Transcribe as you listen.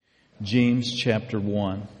James chapter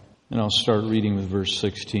 1, and I'll start reading with verse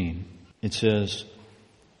 16. It says,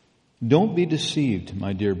 "Don't be deceived,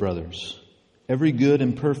 my dear brothers. Every good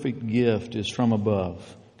and perfect gift is from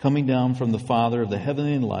above, coming down from the Father of the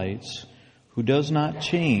heavenly lights, who does not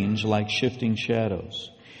change like shifting shadows.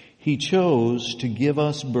 He chose to give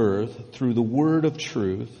us birth through the word of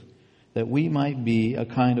truth, that we might be a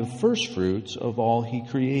kind of firstfruits of all He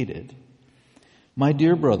created. My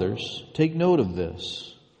dear brothers, take note of this.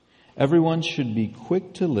 Everyone should be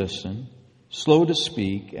quick to listen, slow to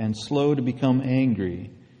speak, and slow to become angry.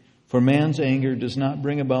 For man's anger does not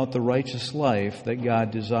bring about the righteous life that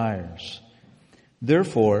God desires.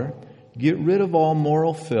 Therefore, get rid of all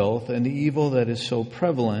moral filth and the evil that is so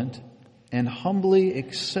prevalent, and humbly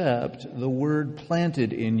accept the word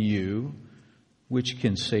planted in you, which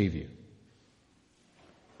can save you."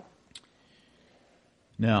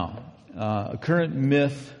 Now, a current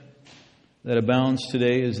myth that abounds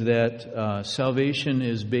today is that salvation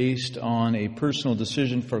is based on a personal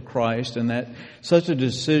decision for Christ, and that such a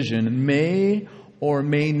decision may or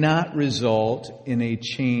may not result in a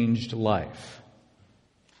changed life.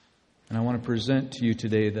 And I want to present to you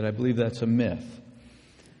today that I believe that's a myth.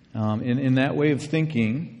 In that way of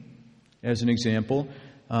thinking, as an example,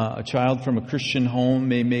 a child from a Christian home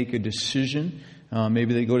may make a decision.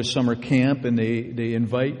 Maybe they go to summer camp and they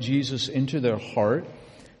invite Jesus into their heart,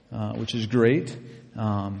 which is great.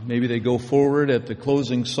 Maybe they go forward at the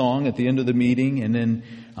closing song at the end of the meeting, and then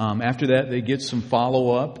after that they get some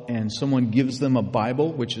follow-up, and someone gives them a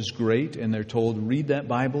Bible, which is great, and they're told, read that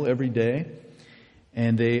Bible every day.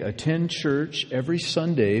 And they attend church every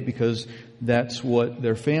Sunday because that's what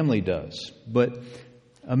their family does. But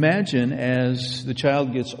imagine as the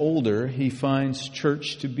child gets older, he finds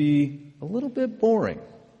church to be a little bit boring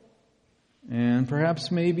and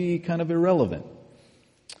perhaps maybe kind of irrelevant.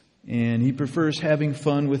 And he prefers having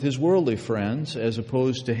fun with his worldly friends as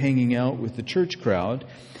opposed to hanging out with the church crowd.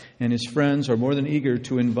 And his friends are more than eager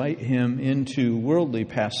to invite him into worldly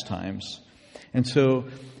pastimes. And so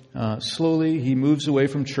slowly he moves away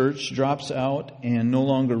from church, drops out, and no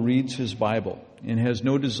longer reads his Bible, and has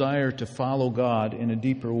no desire to follow God in a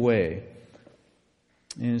deeper way.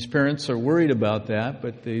 And his parents are worried about that,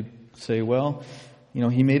 but they say, well,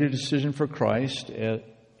 he made a decision for Christ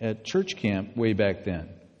at church camp way back then.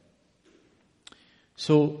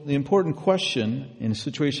 So the important question in a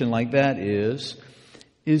situation like that is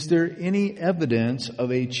there any evidence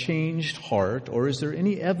of a changed heart, or is there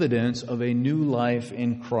any evidence of a new life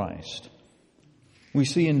in Christ? We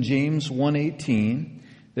see in James 1:18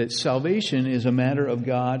 that salvation is a matter of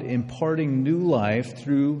God imparting new life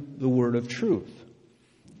through the word of truth.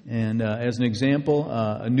 And as an example,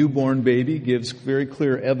 a newborn baby gives very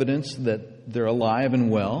clear evidence that they're alive and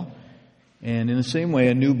well. And in the same way,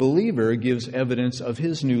 a new believer gives evidence of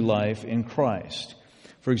his new life in Christ.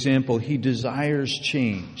 For example, he desires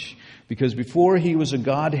change because before he was a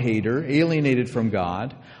God hater, alienated from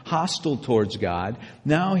God, hostile towards God.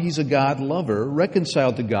 Now he's a God lover,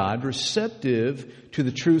 reconciled to God, receptive to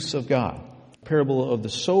the truths of God. Parable of the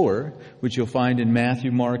sower, which you'll find in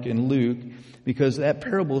Matthew, Mark, and Luke, because that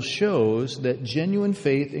parable shows that genuine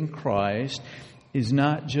faith in Christ is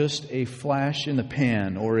not just a flash in the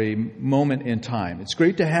pan or a moment in time. It's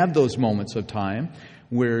great to have those moments of time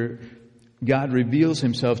where God reveals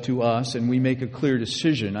Himself to us and we make a clear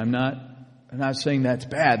decision. I'm not saying that's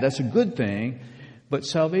bad. That's a good thing. But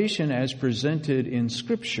salvation as presented in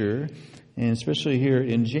Scripture, and especially here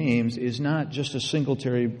in James, is not just a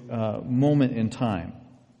singletary moment in time.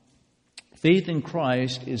 Faith in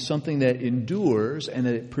Christ is something that endures and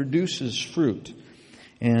that it produces fruit.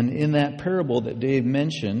 And in that parable that Dave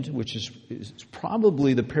mentioned, which is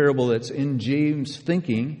probably the parable that's in James'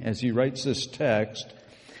 thinking as he writes this text,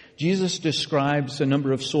 Jesus describes a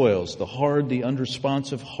number of soils, the hard, the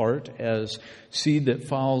unresponsive heart as seed that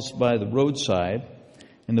falls by the roadside,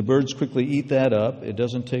 and the birds quickly eat that up. It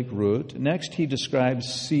doesn't take root. Next, he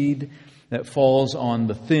describes seed that falls on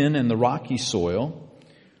the thin and the rocky soil,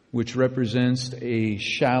 which represents a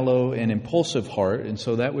shallow and impulsive heart. And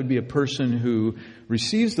so that would be a person who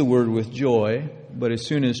receives the word with joy, but as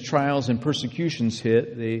soon as trials and persecutions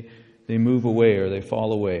hit, they move away or they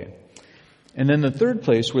fall away. And then the third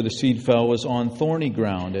place where the seed fell was on thorny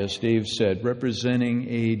ground, as Dave said, representing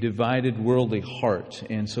a divided worldly heart.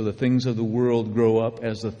 And so the things of the world grow up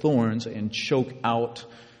as the thorns and choke out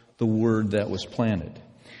the word that was planted.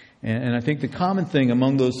 And I think the common thing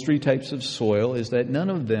among those three types of soil is that none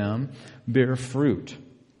of them bear fruit.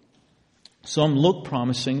 Some look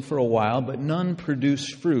promising for a while, but none produce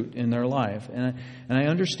fruit in their life. And I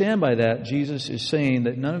understand by that Jesus is saying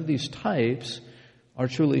that none of these types are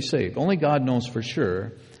truly saved. Only God knows for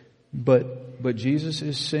sure. But Jesus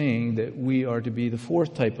is saying that we are to be the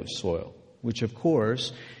fourth type of soil, which of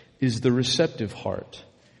course is the receptive heart.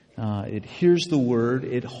 It hears the word,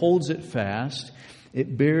 it holds it fast,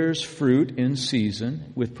 it bears fruit in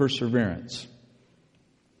season with perseverance.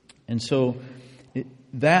 And so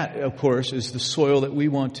that, of course, is the soil that we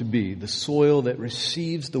want to be, the soil that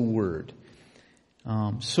receives the word.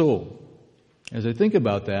 So, as I think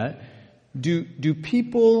about that, do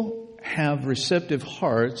people have receptive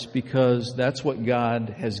hearts because that's what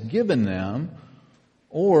God has given them,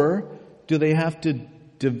 or do they have to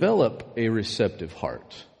develop a receptive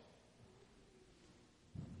heart?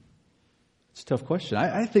 It's a tough question.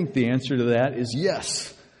 I think the answer to that is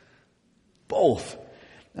yes, both.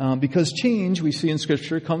 Because change, we see in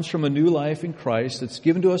Scripture, comes from a new life in Christ that's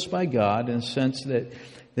given to us by God in a sense that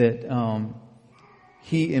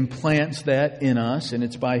He implants that in us, and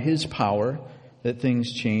it's by His power that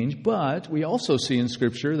things change. But we also see in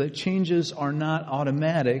Scripture that changes are not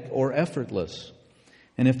automatic or effortless.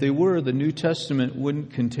 And if they were, the New Testament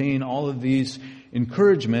wouldn't contain all of these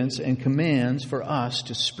encouragements and commands for us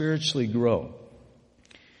to spiritually grow.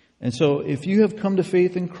 And so if you have come to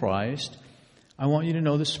faith in Christ, I want you to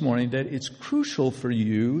know this morning that it's crucial for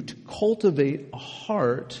you to cultivate a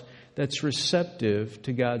heart that's receptive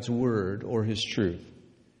to God's Word or His truth.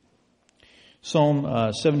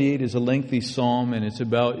 Psalm 78 is a lengthy psalm, and it's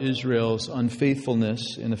about Israel's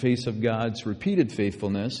unfaithfulness in the face of God's repeated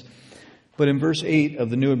faithfulness. But in verse 8 of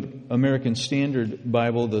the New American Standard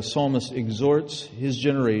Bible, the psalmist exhorts his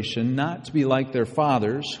generation not to be like their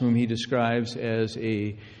fathers, whom he describes as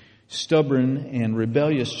a stubborn and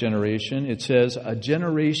rebellious generation. It says, a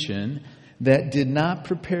generation that did not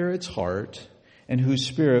prepare its heart and whose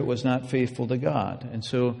spirit was not faithful to God. And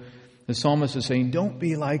so the psalmist is saying, don't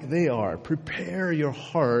be like they are. Prepare your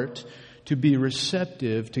heart to be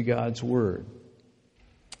receptive to God's Word.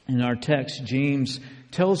 In our text, James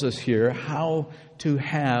tells us here how to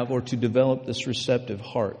have or to develop this receptive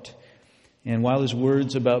heart. And while his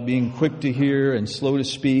words about being quick to hear and slow to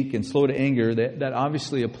speak and slow to anger, that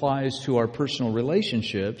obviously applies to our personal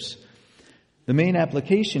relationships, the main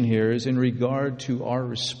application here is in regard to our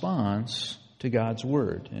response to God's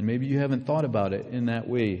Word. And maybe you haven't thought about it in that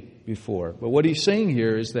way before. But what he's saying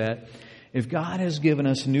here is that if God has given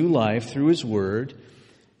us new life through His Word,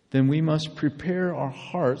 then we must prepare our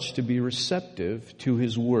hearts to be receptive to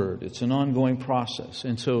His Word. It's an ongoing process.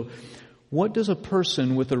 And so, what does a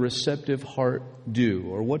person with a receptive heart do?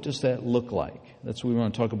 Or what does that look like? That's what we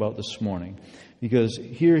want to talk about this morning. Because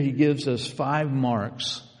here he gives us 5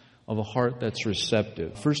 marks of a heart that's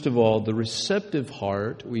receptive. First of all, the receptive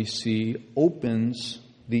heart, we see, opens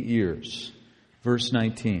the ears. Verse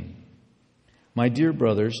 19. My dear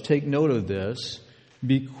brothers, take note of this.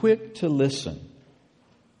 Be quick to listen.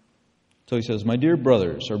 So he says, my dear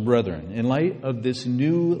brothers or brethren, in light of this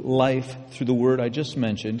new life through the Word I just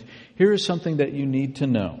mentioned, here is something that you need to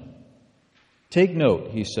know. Take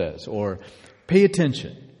note, he says, or pay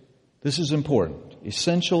attention. This is important.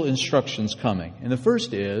 Essential instructions coming. And the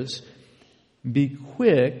first is, be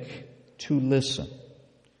quick to listen.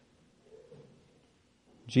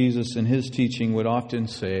 Jesus in His teaching would often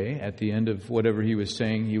say, at the end of whatever He was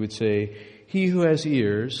saying, He would say, he who has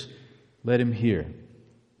ears, let him hear.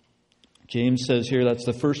 James says here that's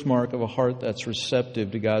the first mark of a heart that's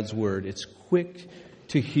receptive to God's Word. It's quick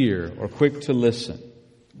to hear or quick to listen.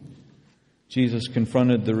 Jesus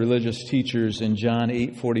confronted the religious teachers in John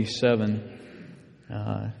 8:47.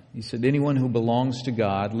 He said, anyone who belongs to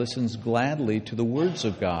God listens gladly to the words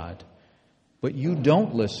of God, but you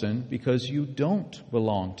don't listen because you don't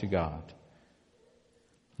belong to God.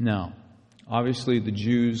 Now, obviously the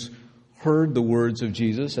Jews heard the words of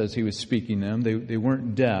Jesus as He was speaking them. They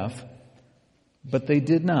weren't deaf. But they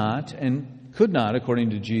did not and could not, according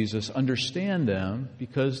to Jesus, understand them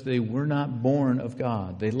because they were not born of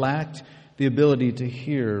God. They lacked the ability to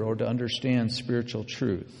hear or to understand spiritual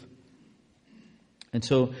truth. And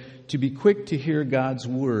so to be quick to hear God's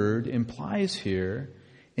Word implies here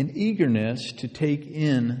an eagerness to take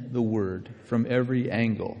in the Word from every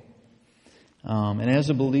angle. And as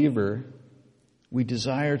a believer, we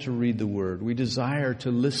desire to read the Word. We desire to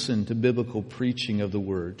listen to biblical preaching of the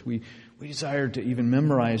Word. We desire to even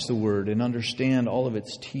memorize the Word and understand all of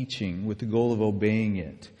its teaching with the goal of obeying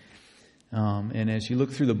it. And as you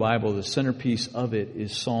look through the Bible, the centerpiece of it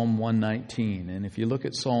is Psalm 119. And if you look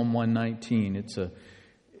at Psalm 119, it's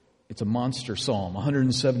a monster psalm,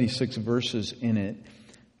 176 verses in it,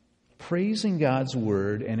 praising God's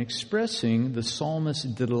Word and expressing the psalmist's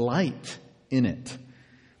delight in it.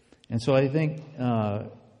 And so I think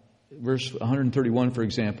Verse 131, for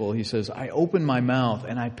example, he says, I open my mouth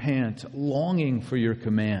and I pant, longing for your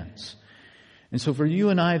commands. And so for you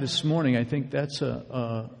and I this morning, I think that's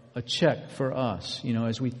a check for us. You know,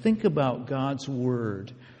 as we think about God's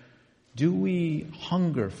Word, do we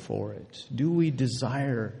hunger for it? Do we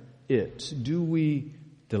desire it? Do we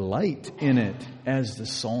delight in it as the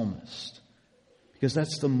psalmist? Because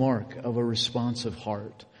that's the mark of a responsive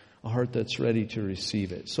heart, a heart that's ready to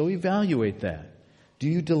receive it. So evaluate that. Do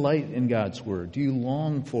you delight in God's Word? Do you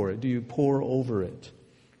long for it? Do you pore over it?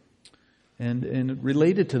 And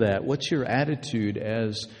related to that, what's your attitude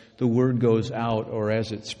as the Word goes out or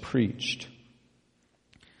as it's preached?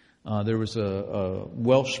 There was a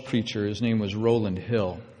Welsh preacher, his name was Rowland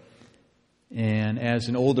Hill. And as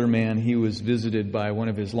an older man, he was visited by one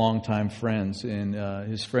of his longtime friends. And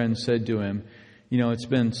his friend said to him, you know, it's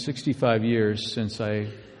been 65 years since I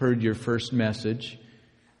heard your first message.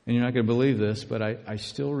 And you're not going to believe this, but I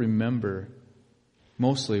still remember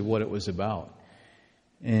mostly what it was about.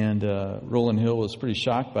 And Rowland Hill was pretty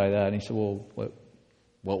shocked by that. And he said, well,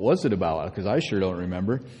 what was it about? Because I sure don't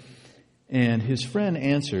remember. And his friend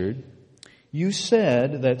answered, you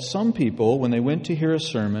said that some people, when they went to hear a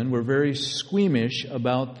sermon, were very squeamish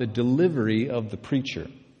about the delivery of the preacher.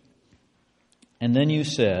 And then you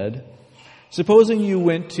said, supposing you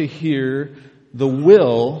went to hear the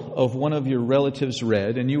will of one of your relatives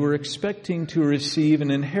read, and you were expecting to receive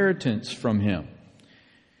an inheritance from him,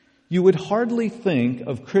 you would hardly think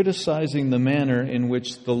of criticizing the manner in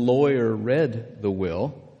which the lawyer read the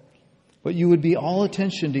will, but you would be all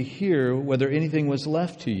attention to hear whether anything was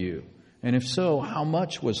left to you, and if so, how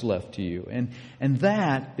much was left to you. And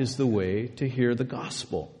that is the way to hear the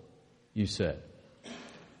gospel, you said.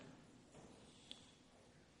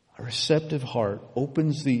 A receptive heart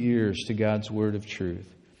opens the ears to God's word of truth.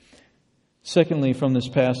 Secondly, from this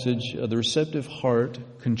passage, the receptive heart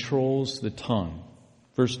controls the tongue.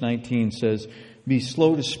 Verse 19 says, be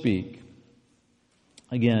slow to speak.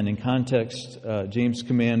 Again, in context, James'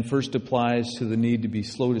 command first applies to the need to be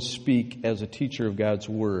slow to speak as a teacher of God's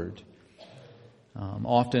word.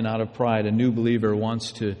 Often out of pride, a new believer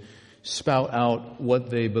wants to spout out what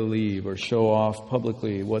they believe or show off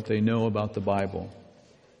publicly what they know about the Bible.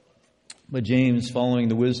 But James, following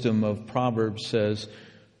the wisdom of Proverbs, says,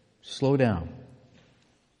 slow down.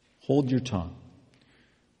 Hold your tongue.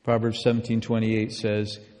 Proverbs 17:28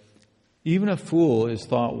 says, even a fool is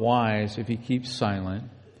thought wise if he keeps silent,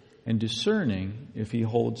 and discerning if he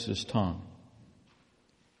holds his tongue.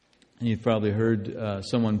 And you've probably heard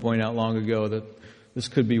someone point out long ago that this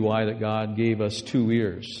could be why that God gave us 2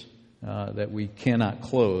 ears that we cannot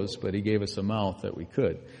close, but He gave us a mouth that we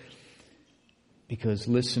could. Because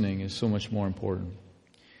listening is so much more important.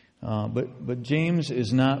 But James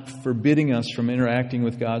is not forbidding us from interacting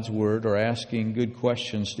with God's Word or asking good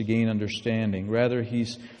questions to gain understanding. Rather,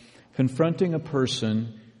 he's confronting a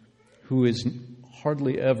person who is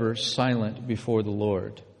hardly ever silent before the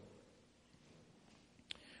Lord.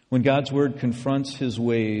 When God's Word confronts His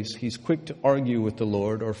ways, He's quick to argue with the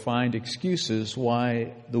Lord or find excuses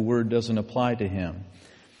why the Word doesn't apply to him.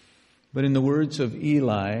 But in the words of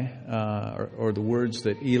Eli, or the words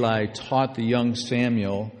that Eli taught the young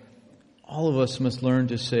Samuel, all of us must learn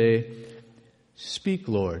to say, speak,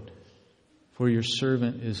 Lord, for your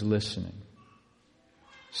servant is listening.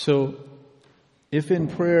 So, if in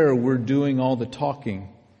prayer we're doing all the talking,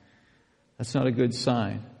 that's not a good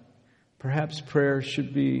sign. Perhaps prayer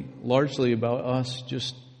should be largely about us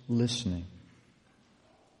just listening.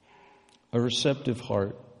 A receptive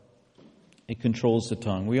heart. It controls the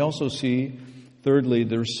tongue. We also see, thirdly,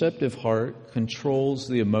 the receptive heart controls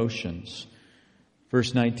the emotions.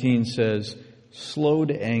 Verse 19 says, slow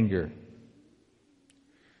to anger.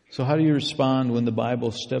 So how do you respond when the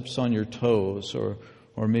Bible steps on your toes,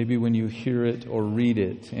 or maybe when you hear it or read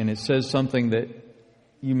it, and it says something that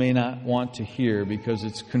you may not want to hear because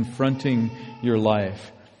it's confronting your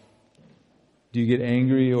life? Do you get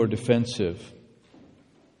angry or defensive?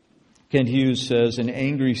 Kent Hughes says, an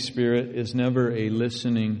angry spirit is never a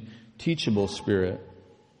listening, teachable spirit.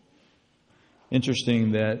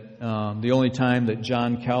 Interesting that the only time that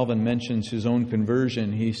John Calvin mentions his own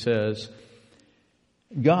conversion, he says,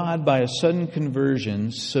 God, by a sudden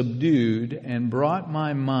conversion, subdued and brought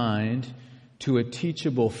my mind to a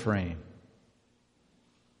teachable frame.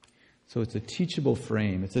 So it's a teachable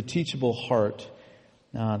frame. It's a teachable heart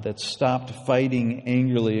that stopped fighting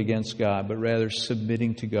angrily against God, but rather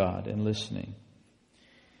submitting to God and listening.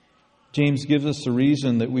 James gives us the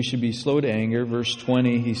reason that we should be slow to anger. Verse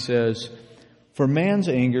 20, he says, for man's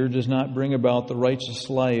anger does not bring about the righteous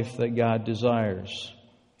life that God desires.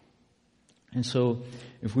 And so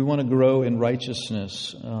if we want to grow in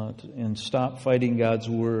righteousness and stop fighting God's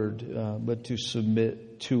word, but to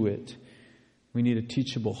submit to it, we need a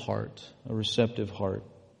teachable heart, a receptive heart.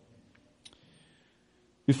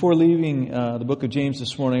 Before leaving the book of James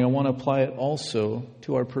this morning, I want to apply it also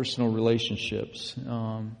to our personal relationships.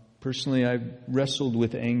 Personally, I've wrestled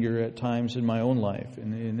with anger at times in my own life,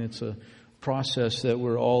 and it's a process that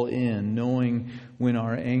we're all in, knowing when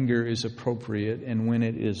our anger is appropriate and when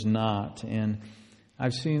it is not. And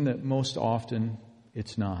I've seen that most often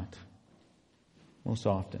it's not. Most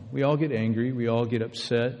often. We all get angry. We all get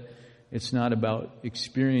upset. It's not about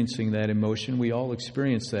experiencing that emotion. We all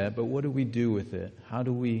experience that, but what do we do with it? How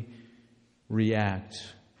do we react?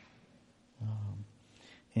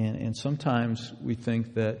 And sometimes we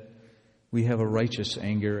think that we have a righteous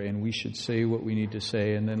anger and we should say what we need to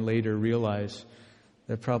say, and then later realize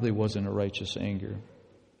that probably wasn't a righteous anger.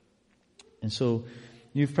 And so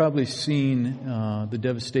you've probably seen the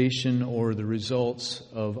devastation or the results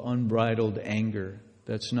of unbridled anger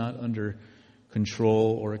that's not under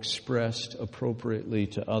control or expressed appropriately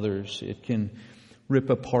to others. It can rip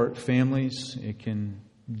apart families. It can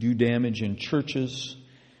do damage in churches.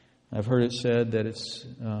 I've heard it said that it's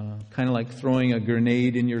kind of like throwing a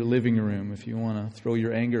grenade in your living room if you want to throw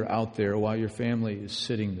your anger out there while your family is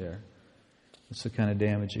sitting there. That's the kind of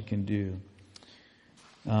damage it can do.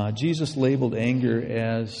 Jesus labeled anger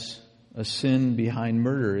as a sin behind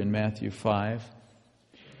murder in Matthew 5.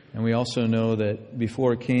 And we also know that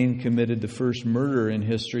before Cain committed the first murder in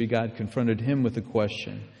history, God confronted him with a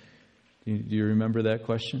question. Do you remember that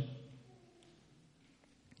question?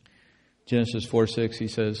 Genesis 4:6, he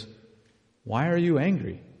says, "Why are you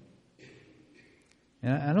angry?"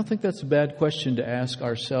 And I don't think that's a bad question to ask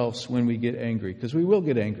ourselves when we get angry, because we will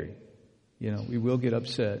get angry. We will get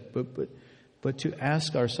upset. But to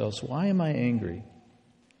ask ourselves, why am I angry?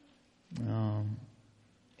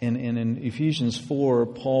 And in Ephesians 4,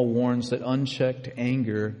 Paul warns that unchecked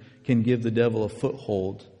anger can give the devil a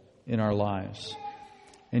foothold in our lives.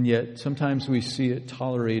 And yet, sometimes we see it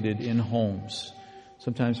tolerated in homes.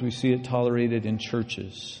 Sometimes we see it tolerated in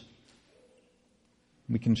churches.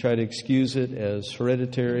 We can try to excuse it as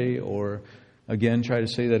hereditary or, again, try to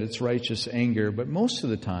say that it's righteous anger. But most of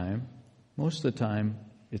the time,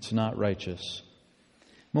 it's not righteous.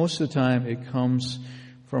 Most of the time, it comes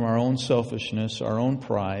from our own selfishness, our own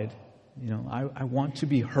pride. I want to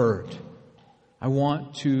be heard. I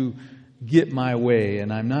want to get my way,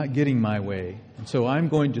 and I'm not getting my way. And so I'm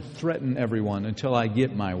going to threaten everyone until I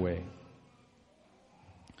get my way.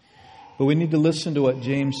 But we need to listen to what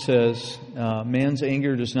James says. Man's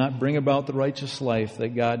anger does not bring about the righteous life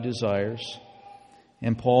that God desires.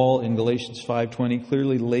 And Paul in Galatians 5:20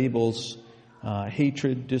 clearly labels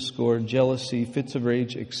hatred, discord, jealousy, fits of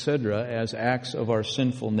rage, etc. as acts of our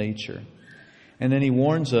sinful nature. And then he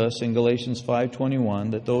warns us in Galatians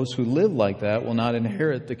 5:21 that those who live like that will not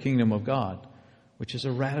inherit the kingdom of God, which is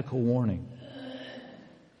a radical warning.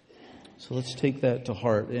 So let's take that to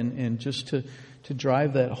heart. And just to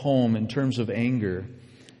drive that home in terms of anger,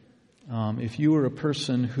 if you were a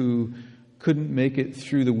person who couldn't make it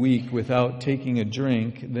through the week without taking a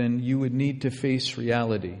drink, then you would need to face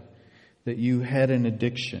reality that you had an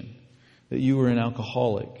addiction, that you were an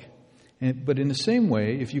alcoholic. But in the same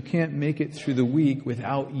way, if you can't make it through the week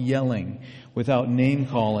without yelling, without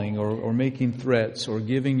name-calling or making threats or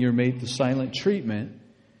giving your mate the silent treatment,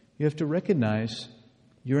 you have to recognize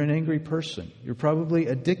you're an angry person. You're probably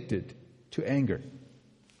addicted to anger.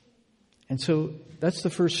 And so that's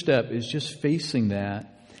the first step, is just facing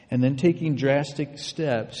that and then taking drastic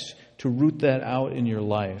steps to root that out in your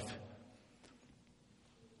life.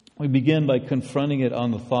 We begin by confronting it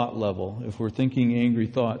on the thought level. If we're thinking angry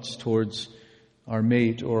thoughts towards our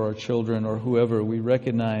mate or our children or whoever, we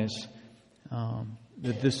recognize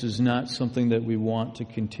that this is not something that we want to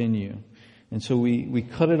continue. And so we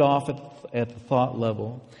cut it off at the thought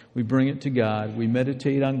level. We bring it to God. We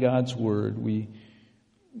meditate on God's Word. We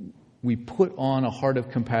put on a heart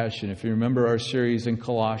of compassion. If you remember our series in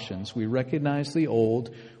Colossians, we recognize the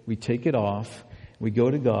old. We take it off. We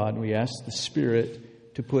go to God. And we ask the Spirit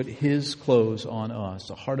to put His clothes on us,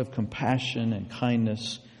 a heart of compassion and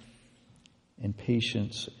kindness and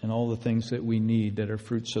patience and all the things that we need that are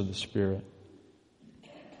fruits of the Spirit.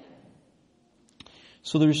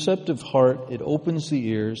 So the receptive heart, it opens the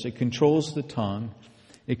ears, it controls the tongue,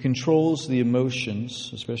 it controls the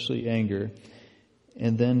emotions, especially anger.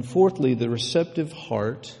 And then fourthly, the receptive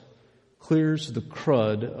heart clears the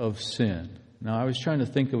crud of sin. Now, I was trying to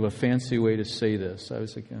think of a fancy way to say this. I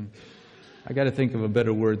was thinking, I got to think of a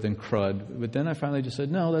better word than crud. But then I finally just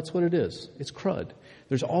said, no, that's what it is. It's crud.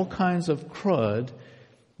 There's all kinds of crud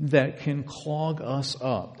that can clog us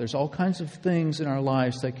up. There's all kinds of things in our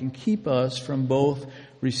lives that can keep us from both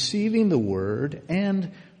receiving the Word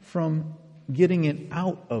and from getting it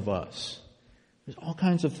out of us. There's all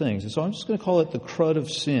kinds of things. And so I'm just going to call it the crud of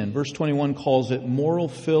sin. Verse 21 calls it moral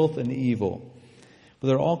filth and evil. But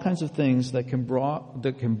there are all kinds of things that can block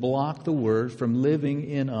the Word from living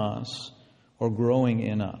in us or growing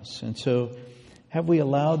in us. And so have we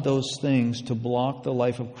allowed those things to block the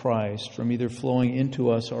life of Christ from either flowing into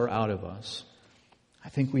us or out of us? I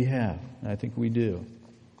think we have. I think we do.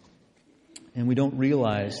 And we don't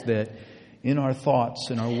realize that in our thoughts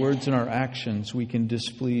and our words and our actions, we can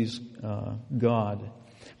displease God.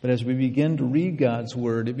 But as we begin to read God's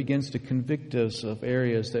Word, it begins to convict us of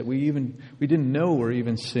areas that we didn't know were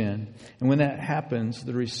even sin. And when that happens,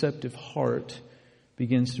 the receptive heart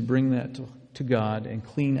begins to bring that to God and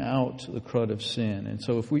clean out the crud of sin. And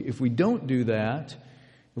so if we don't do that,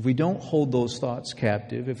 if we don't hold those thoughts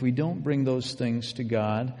captive, if we don't bring those things to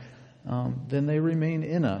God, then they remain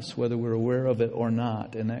in us, whether we're aware of it or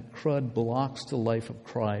not. And that crud blocks the life of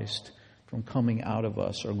Christ from coming out of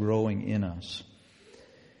us or growing in us.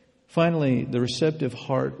 Finally, the receptive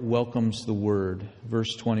heart welcomes the Word.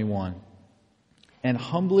 Verse 21. And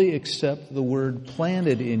humbly accept the word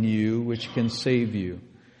planted in you, which can save you.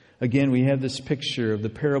 Again, we have this picture of the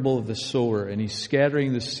parable of the sower, and he's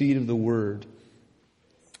scattering the seed of the Word.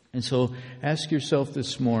 And so ask yourself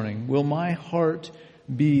this morning, will my heart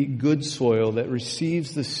be good soil that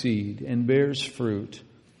receives the seed and bears fruit?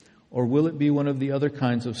 Or will it be one of the other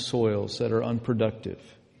kinds of soils that are unproductive?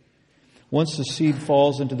 Once the seed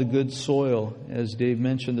falls into the good soil, as Dave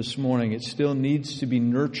mentioned this morning, it still needs to be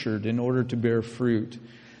nurtured in order to bear fruit.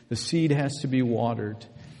 The seed has to be watered,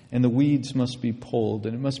 and the weeds must be pulled,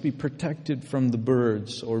 and it must be protected from the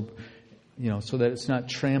birds, or so that it's not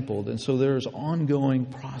trampled. And so there's ongoing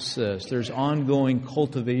process, there's ongoing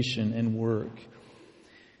cultivation and work.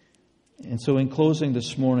 And so in closing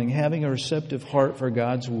this morning, having a receptive heart for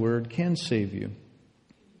God's Word can save you.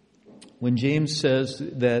 When James says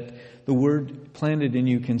that the word planted in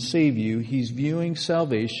you can save you, he's viewing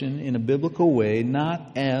salvation in a biblical way,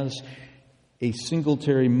 not as a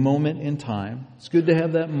singletary moment in time. It's good to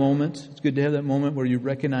have that moment. It's good to have that moment where you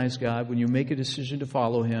recognize God, when you make a decision to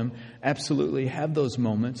follow Him. Absolutely have those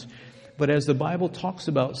moments. But as the Bible talks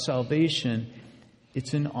about salvation,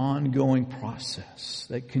 it's an ongoing process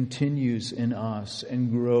that continues in us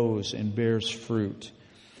and grows and bears fruit.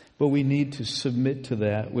 But we need to submit to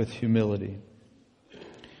that with humility.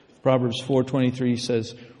 Proverbs 4:23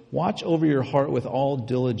 says, "Watch over your heart with all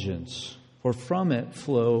diligence, for from it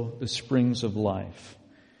flow the springs of life."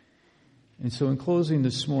 And so in closing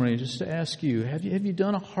this morning, just to ask you, have you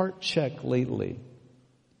done a heart check lately?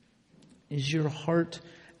 Is your heart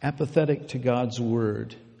apathetic to God's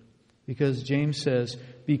Word? Because James says,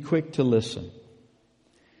 be quick to listen.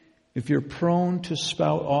 If you're prone to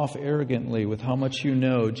spout off arrogantly with how much you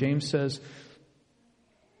know, James says,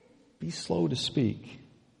 be slow to speak.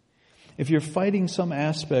 If you're fighting some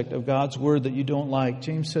aspect of God's Word that you don't like,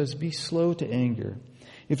 James says, be slow to anger.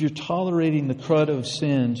 If you're tolerating the crud of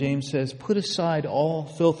sin, James says, put aside all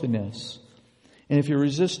filthiness. And if you're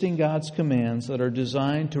resisting God's commands that are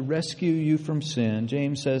designed to rescue you from sin,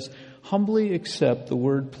 James says, humbly accept the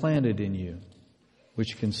word planted in you,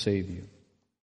 which can save you.